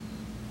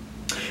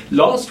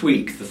Last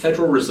week, the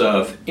Federal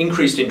Reserve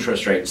increased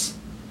interest rates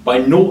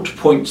by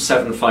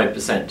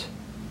 0.75%.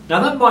 Now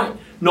that might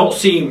not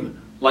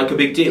seem like a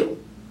big deal,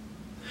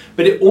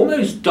 but it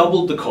almost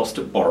doubled the cost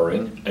of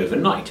borrowing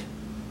overnight.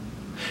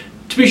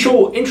 To be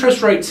sure,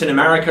 interest rates in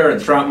America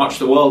and throughout much of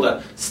the world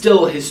are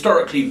still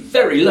historically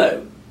very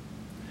low.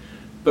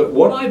 But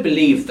what I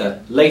believe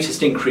the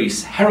latest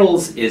increase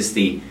heralds is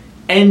the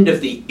end of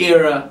the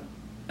era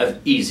of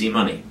easy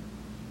money.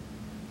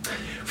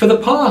 For the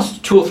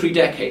past 2 or 3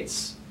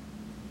 decades,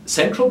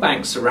 central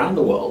banks around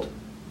the world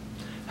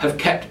have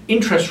kept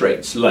interest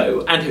rates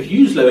low and have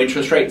used low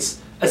interest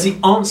rates as the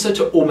answer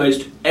to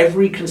almost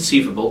every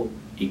conceivable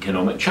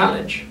economic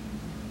challenge.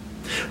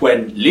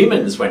 When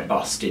Lehman's went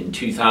bust in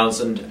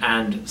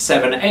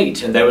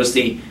 2007-8 and there was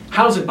the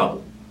housing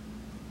bubble,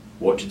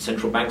 what did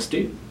central banks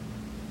do?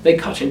 They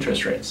cut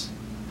interest rates.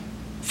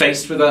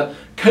 Faced with a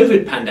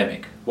COVID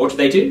pandemic, what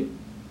do?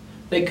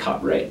 They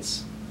cut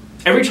rates.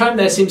 Every time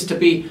there seems to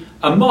be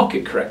a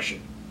market correction,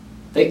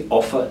 they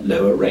offer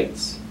lower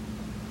rates.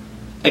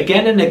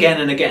 Again and again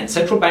and again,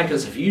 central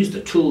bankers have used the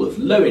tool of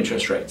low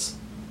interest rates.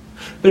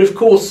 But of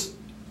course,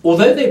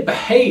 although they've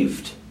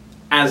behaved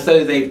as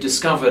though they've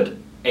discovered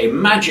a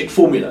magic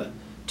formula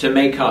to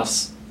make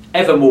us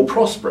ever more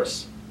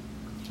prosperous,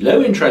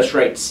 low interest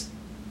rates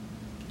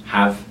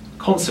have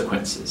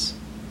consequences.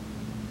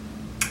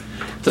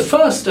 The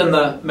first and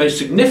the most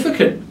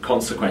significant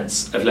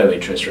consequence of low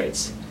interest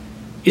rates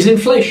is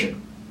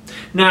inflation.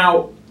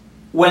 Now,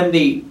 when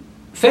the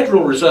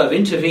Federal Reserve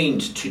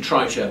intervened to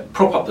try to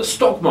prop up the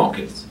stock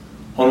markets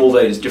on all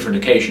those different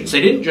occasions, they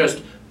didn't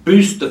just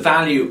boost the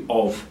value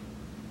of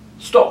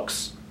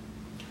stocks,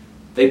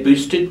 they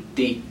boosted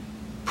the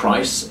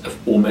price of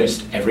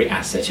almost every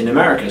asset in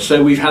America.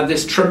 So we've had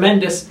this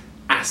tremendous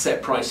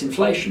asset price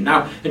inflation.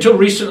 Now, until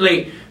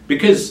recently,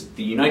 because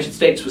the United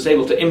States was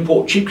able to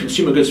import cheap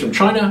consumer goods from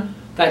China,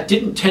 that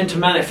didn't tend to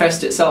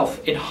manifest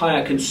itself in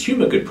higher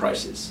consumer good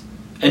prices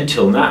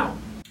until now.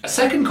 A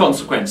second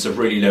consequence of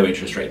really low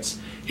interest rates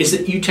is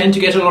that you tend to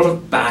get a lot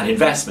of bad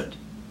investment.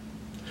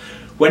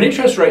 When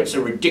interest rates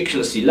are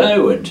ridiculously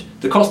low and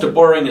the cost of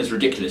borrowing is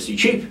ridiculously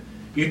cheap,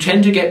 you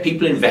tend to get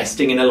people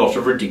investing in a lot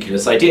of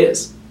ridiculous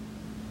ideas.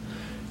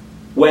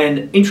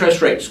 When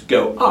interest rates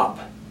go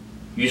up,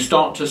 you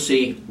start to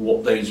see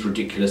what those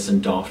ridiculous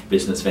and daft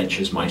business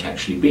ventures might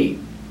actually be.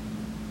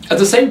 At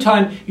the same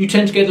time, you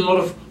tend to get a lot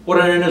of what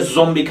are known as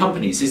zombie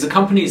companies. These are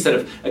companies that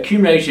have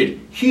accumulated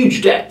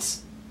huge debts.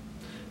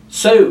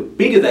 So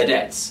big are their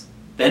debts,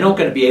 they're not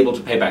going to be able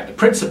to pay back the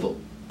principal.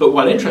 But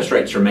while interest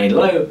rates remain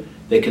low,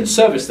 they can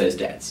service those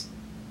debts.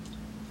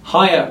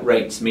 Higher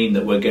rates mean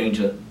that we're going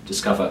to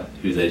discover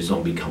who those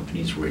zombie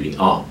companies really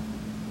are.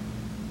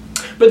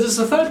 But there's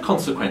a third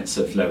consequence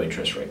of low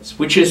interest rates,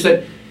 which is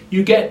that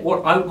you get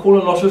what I would call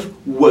a lot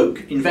of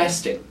woke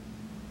investing.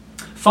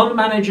 Fund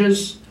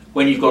managers,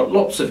 when you've got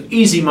lots of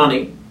easy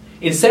money,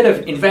 instead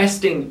of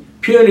investing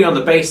purely on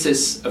the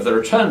basis of the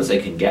returns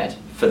they can get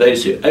for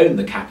those who own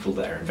the capital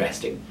they're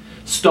investing,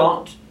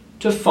 start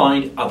to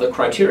find other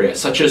criteria,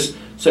 such as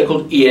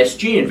so-called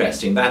ESG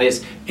investing, that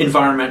is,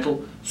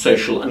 environmental,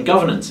 social and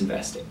governance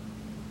investing.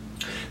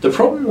 The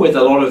problem with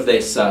a lot of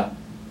this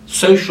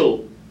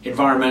social,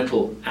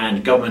 environmental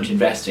and government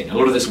investing, a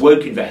lot of this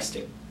woke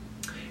investing,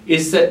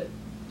 is that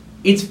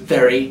it's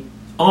very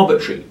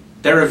arbitrary.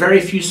 There are very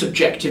few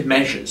subjective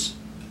measures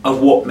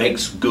of what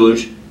makes good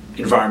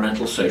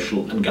environmental,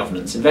 social and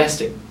governance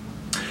investing.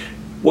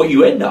 What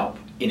you end up,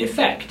 in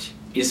effect,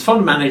 is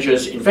fund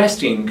managers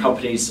investing in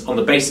companies on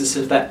the basis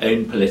of their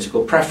own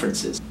political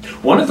preferences.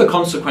 One of the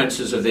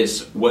consequences of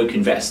this woke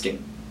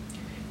investing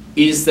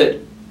is that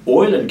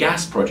oil and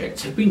gas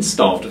projects have been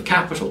starved of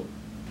capital.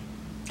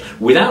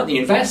 Without the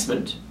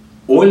investment,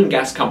 oil and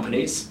gas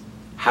companies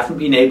haven't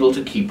been able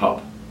to keep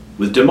up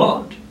with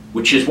demand,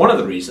 which is one of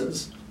the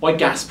reasons why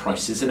gas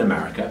prices in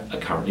America are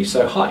currently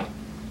so high.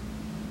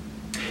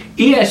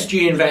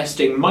 ESG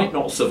investing might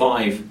not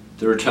survive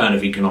the return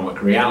of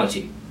economic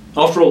reality.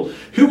 After all,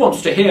 who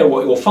wants to hear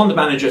what your fund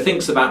manager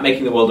thinks about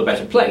making the world a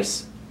better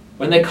place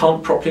when they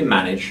can't properly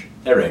manage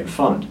their own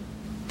fund?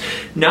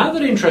 Now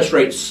that interest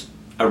rates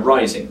are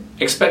rising,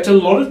 expect a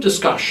lot of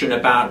discussion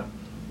about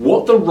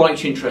what the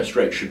right interest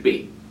rate should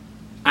be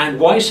and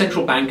why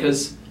central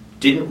bankers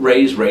didn't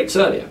raise rates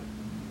earlier.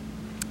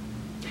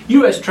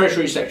 US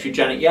Treasury Secretary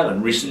Janet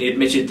Yellen recently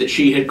admitted that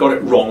she had got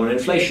it wrong on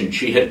inflation.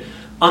 She had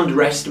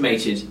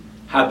underestimated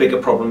how big a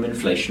problem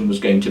inflation was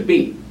going to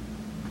be.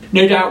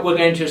 No doubt we're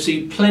going to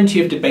see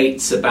plenty of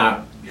debates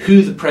about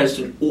who the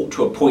president ought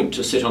to appoint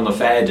to sit on the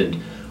Fed and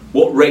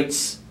what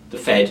rates the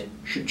Fed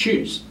should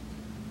choose.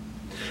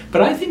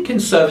 But I think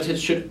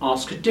conservatives should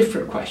ask a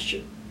different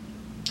question.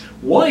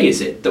 Why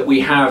is it that we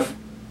have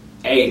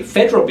a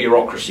federal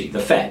bureaucracy, the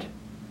Fed,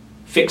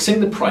 fixing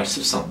the price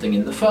of something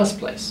in the first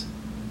place?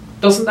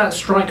 Doesn't that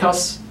strike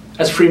us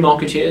as free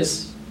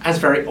marketeers as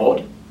very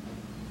odd?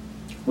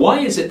 Why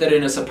is it that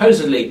in a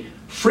supposedly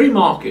free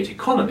market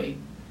economy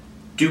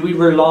do we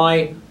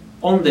rely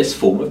on this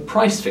form of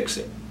price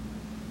fixing?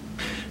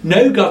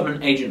 No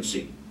government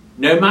agency,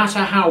 no matter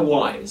how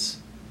wise,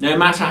 no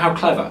matter how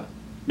clever,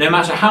 no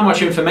matter how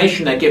much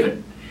information they're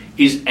given,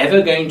 is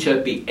ever going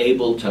to be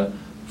able to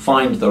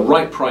find the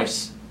right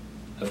price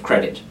of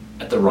credit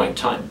at the right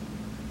time.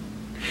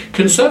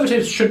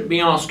 Conservatives shouldn't be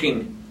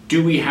asking,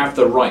 do we have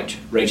the right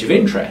rate of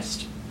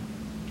interest?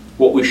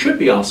 What we should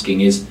be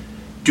asking is,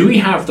 do we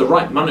have the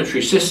right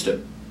monetary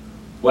system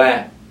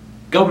where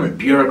government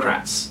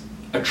bureaucrats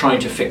are trying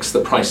to fix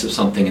the price of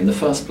something in the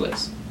first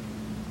place?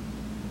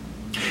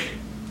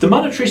 The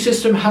monetary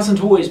system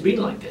hasn't always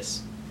been like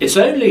this. It's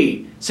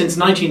only since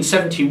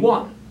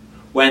 1971,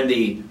 when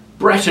the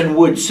Bretton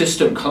Woods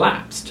system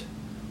collapsed,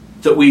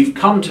 that we've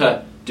come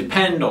to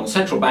depend on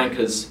central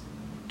bankers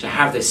to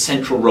have this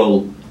central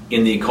role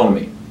in the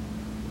economy.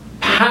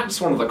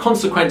 Perhaps one of the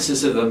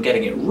consequences of them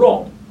getting it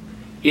wrong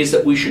is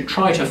that we should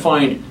try to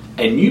find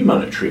a new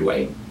monetary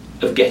way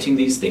of getting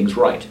these things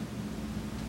right.